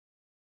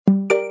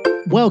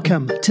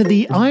Welcome to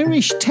the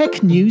Irish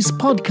Tech News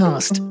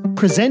Podcast,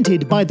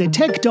 presented by the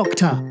tech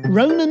doctor,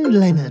 Ronan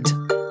Leonard.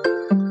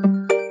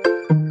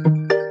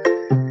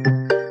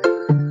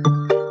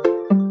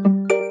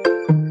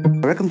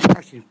 Welcome to the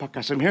Irish Tech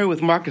Podcast. I'm here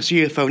with Mark, the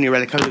CFO of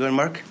NewRelic. How's it going,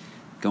 Mark?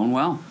 Going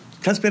well.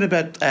 Tell us a bit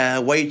about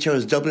why you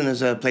chose Dublin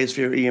as a place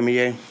for your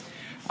EMEA.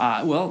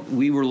 Well,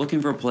 we were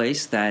looking for a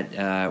place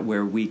that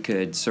where we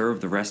could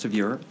serve the rest of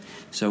Europe.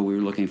 So we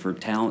were looking for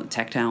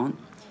tech talent.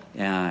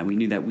 We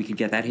knew that we could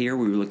get that here.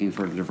 We were looking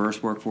for a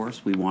diverse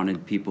workforce. We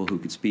wanted people who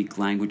could speak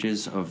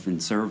languages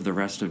and serve the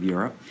rest of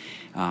Europe.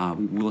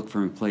 We looked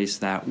for a place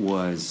that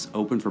was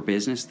open for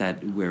business,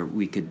 where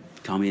we could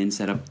come in,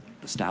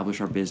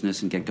 establish our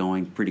business, and get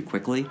going pretty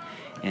quickly.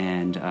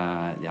 And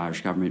the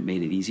Irish government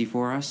made it easy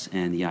for us,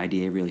 and the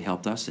IDA really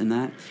helped us in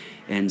that.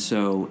 And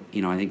so,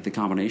 I think the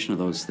combination of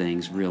those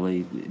things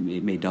really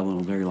made Dublin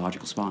a very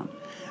logical spot.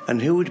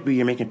 And who would be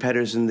your main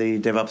competitors in the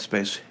DevOps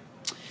space?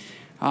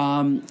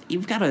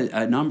 You've got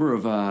a number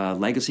of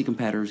legacy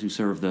competitors who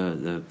serve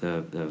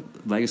the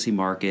legacy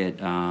market,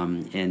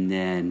 and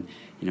then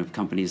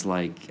companies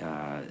like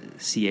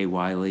CA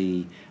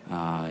Wiley,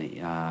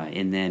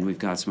 and then we've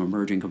got some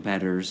emerging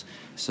competitors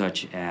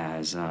such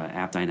as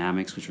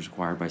AppDynamics, which was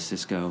acquired by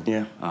Cisco.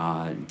 Yeah.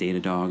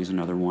 Datadog is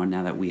another one.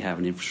 Now that we have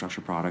an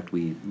infrastructure product,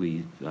 we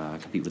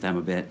compete with them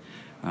a bit,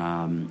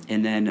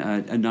 and then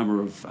a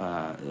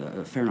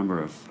fair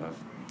number of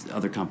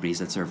other companies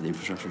that serve the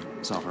infrastructure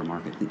software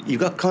market.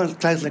 You've got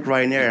clients like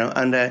Ryanair,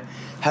 and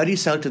how do you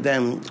sell to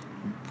them?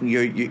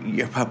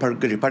 Your product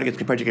gets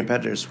compared to your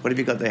competitors. What have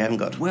you got they haven't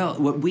got? Well,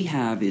 what we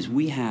have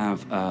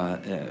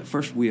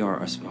first, we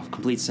are a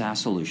complete SaaS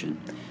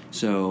solution.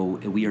 So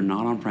we are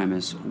not on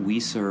premise.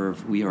 We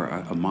are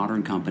a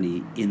modern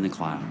company in the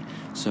cloud.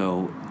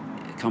 So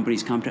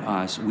companies come to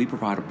us. We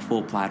provide a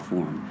full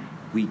platform.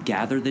 We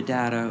gather the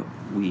data.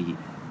 We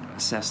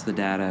assess the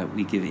data.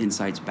 We give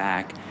insights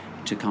back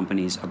to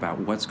companies about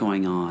what's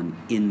going on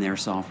in their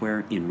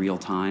software in real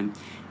time,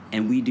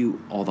 and we do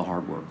all the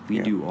hard work. We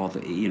do all the,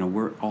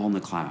 we're all in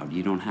the cloud.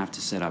 You don't have to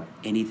set up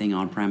anything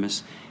on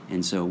premise,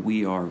 and so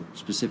we are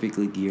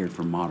specifically geared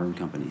for modern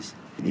companies.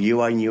 The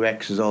UI and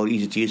UX is all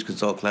easy to use because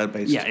it's all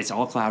cloud-based. Yeah, it's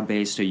all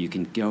cloud-based, so you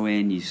can go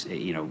in,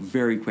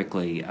 very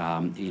quickly.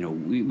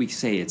 We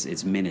say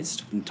it's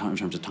minutes in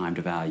terms of time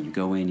to value. You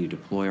go in, you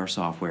deploy our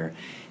software,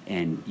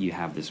 and you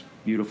have this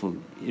beautiful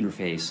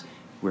interface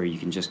where you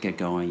can just get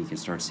going. You can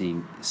start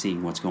seeing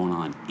what's going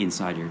on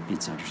inside your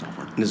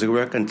software. Does it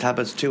work on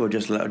tablets too, or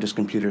just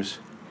computers?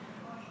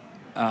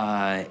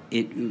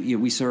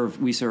 We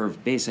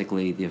serve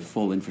basically the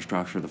full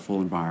infrastructure, the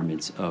full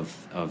environments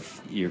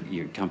of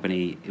your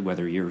company,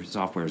 whether your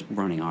software is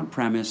running on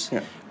premise,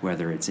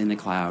 whether it's in the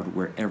cloud,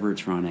 wherever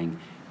it's running,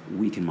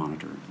 we can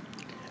monitor it.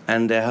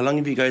 And how long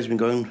have you guys been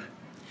going?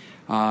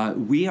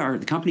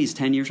 The company is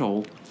 10 years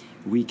old.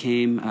 We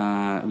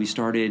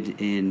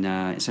started in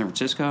San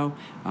Francisco.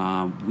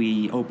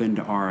 We opened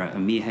our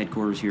EMEA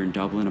headquarters here in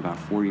Dublin about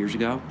 4 years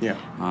ago.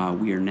 Yeah.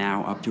 We are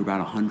now up to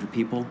about 100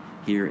 people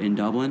here in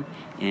Dublin,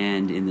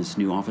 and in this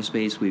new office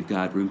space, we've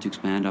got room to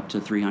expand up to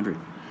 300.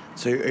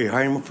 So are you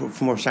hiring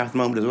for more staff at the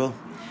moment as well?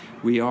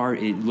 We are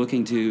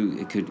looking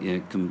to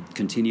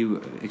continue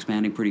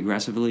expanding pretty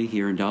aggressively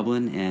here in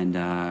Dublin and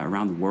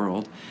around the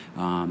world.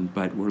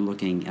 But we're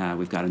looking,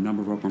 we've got a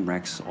number of open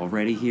recs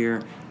already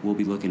here. We'll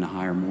be looking to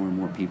hire more and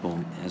more people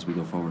as we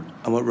go forward.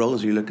 And what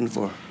roles are you looking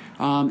for?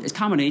 It's a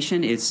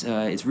combination. It's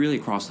really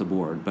across the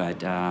board.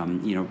 But,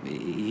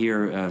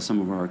 here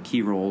some of our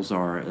key roles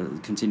are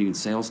continuing the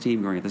sales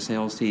team, growing at the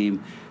sales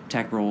team,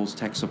 tech roles,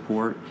 tech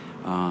support,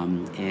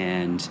 and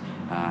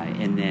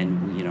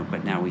then,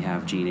 but now we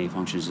have G&A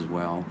functions as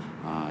well,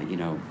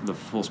 the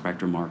full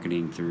spectrum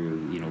marketing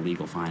through,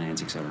 legal,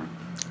 finance, et cetera.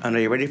 And are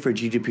you ready for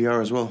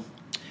GDPR as well?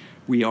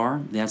 We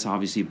are. That's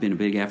obviously been a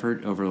big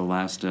effort over the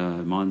last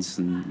months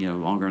and,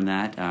 longer than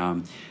that.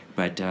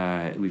 But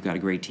we've got a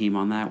great team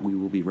on that. We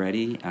will be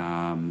ready.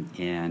 We're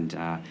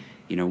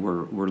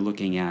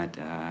looking at,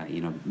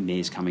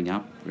 May's coming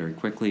up very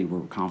quickly.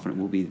 We're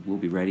confident we'll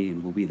be ready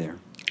and we'll be there.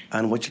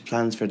 And what's your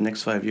plans for the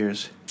next 5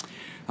 years?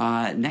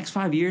 Next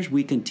 5 years,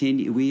 we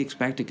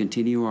expect to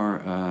continue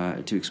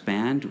to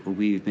expand.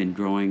 We've been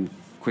growing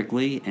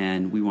quickly,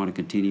 and we want to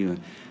continue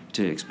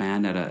to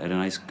expand at a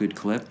nice, good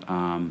clip.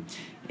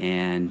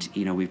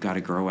 We've got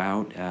to grow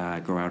out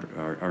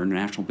our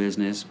international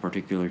business,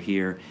 particularly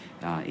here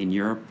in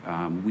Europe.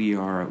 We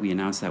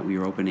announced that we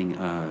are opening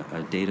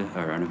a data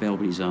or an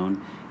availability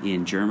zone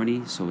in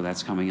Germany, so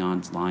that's coming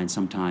online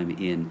sometime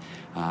in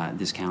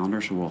this calendar.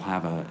 So we'll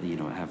have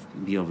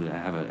be able to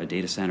have a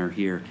data center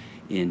here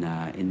in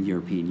the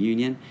European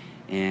Union.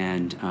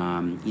 And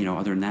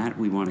other than that,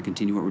 we want to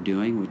continue what we're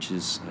doing, which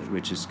is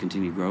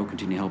continue to grow,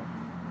 continue to help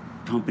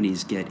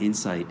companies get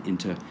insight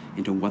into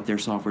what their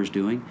software is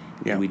doing,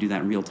 and we do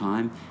that in real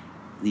time.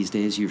 These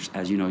days,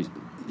 as you know,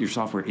 your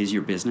software is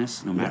your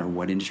business, no matter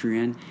what industry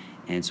you're in,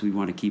 and so we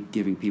want to keep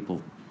giving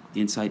people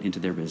insight into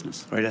their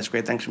business. All right, that's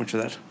great. Thanks so much for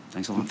that.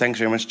 Thanks a lot. Thanks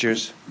very much.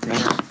 Cheers.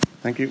 Thanks.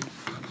 Thank you.